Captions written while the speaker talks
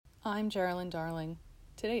I'm Geraldine Darling.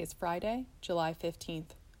 Today is Friday, July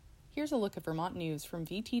 15th. Here's a look at Vermont news from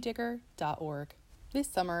vtdigger.org. This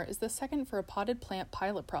summer is the second for a potted plant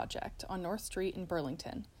pilot project on North Street in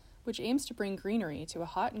Burlington, which aims to bring greenery to a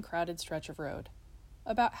hot and crowded stretch of road.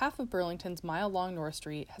 About half of Burlington's mile-long North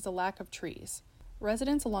Street has a lack of trees.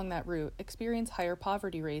 Residents along that route experience higher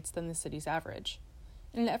poverty rates than the city's average.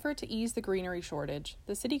 In an effort to ease the greenery shortage,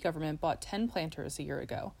 the city government bought 10 planters a year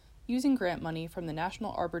ago, using grant money from the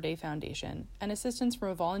National Arbor Day Foundation and assistance from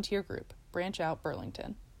a volunteer group, Branch Out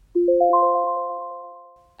Burlington.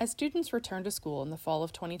 As students returned to school in the fall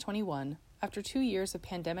of 2021, after 2 years of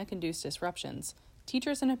pandemic-induced disruptions,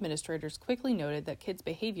 teachers and administrators quickly noted that kids'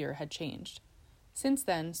 behavior had changed. Since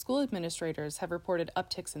then, school administrators have reported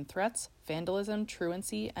upticks in threats, vandalism,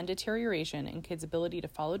 truancy, and deterioration in kids' ability to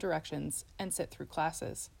follow directions and sit through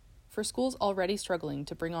classes. For schools already struggling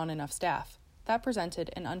to bring on enough staff, that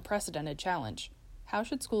presented an unprecedented challenge. How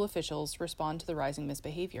should school officials respond to the rising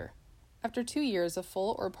misbehavior? After 2 years of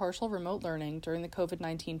full or partial remote learning during the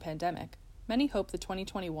COVID-19 pandemic, many hope the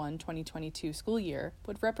 2021-2022 school year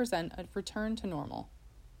would represent a return to normal.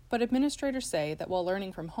 But administrators say that while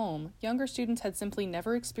learning from home, younger students had simply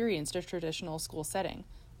never experienced a traditional school setting,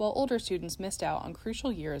 while older students missed out on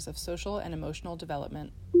crucial years of social and emotional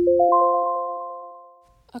development.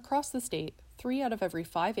 Across the state, 3 out of every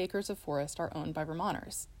 5 acres of forest are owned by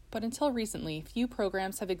Vermonters. But until recently, few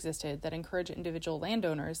programs have existed that encourage individual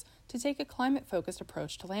landowners to take a climate-focused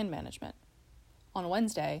approach to land management. On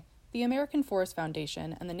Wednesday, the American Forest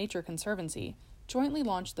Foundation and the Nature Conservancy jointly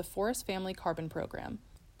launched the Forest Family Carbon Program,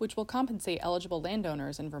 which will compensate eligible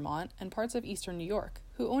landowners in Vermont and parts of eastern New York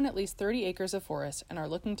who own at least 30 acres of forest and are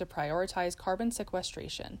looking to prioritize carbon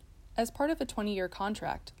sequestration. As part of a 20-year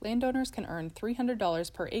contract, landowners can earn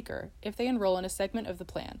 $300 per acre if they enroll in a segment of the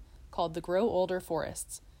plan called the Grow Older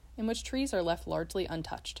Forests, in which trees are left largely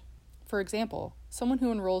untouched. For example, someone who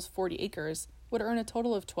enrolls 40 acres would earn a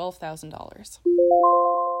total of $12,000.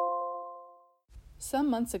 Some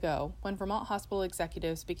months ago, when Vermont hospital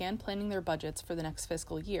executives began planning their budgets for the next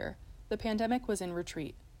fiscal year, the pandemic was in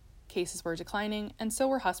retreat. Cases were declining, and so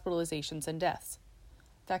were hospitalizations and deaths.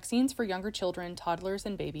 Vaccines for younger children, toddlers,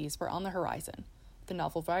 and babies were on the horizon. The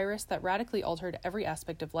novel virus that radically altered every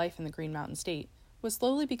aspect of life in the Green Mountain State was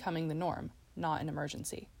slowly becoming the norm, not an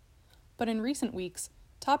emergency. But in recent weeks,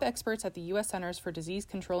 top experts at the U.S. Centers for Disease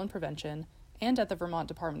Control and Prevention and at the Vermont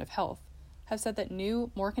Department of Health have said that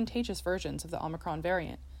new, more contagious versions of the Omicron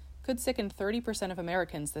variant could sicken 30% of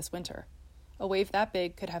Americans this winter. A wave that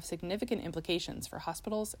big could have significant implications for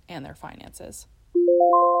hospitals and their finances.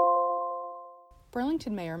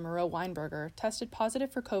 Burlington Mayor Miro Weinberger tested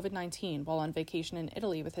positive for COVID-19 while on vacation in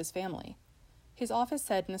Italy with his family. His office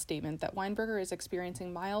said in a statement that Weinberger is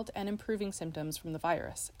experiencing mild and improving symptoms from the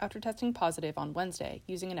virus after testing positive on Wednesday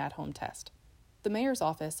using an at-home test. The mayor's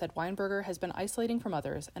office said Weinberger has been isolating from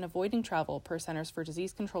others and avoiding travel per Centers for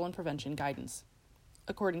Disease Control and Prevention guidance.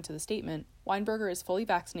 According to the statement, Weinberger is fully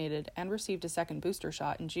vaccinated and received a second booster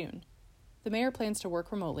shot in June. The mayor plans to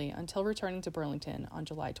work remotely until returning to Burlington on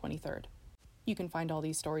July 23rd. You can find all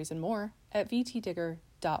these stories and more at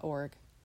vtdigger.org.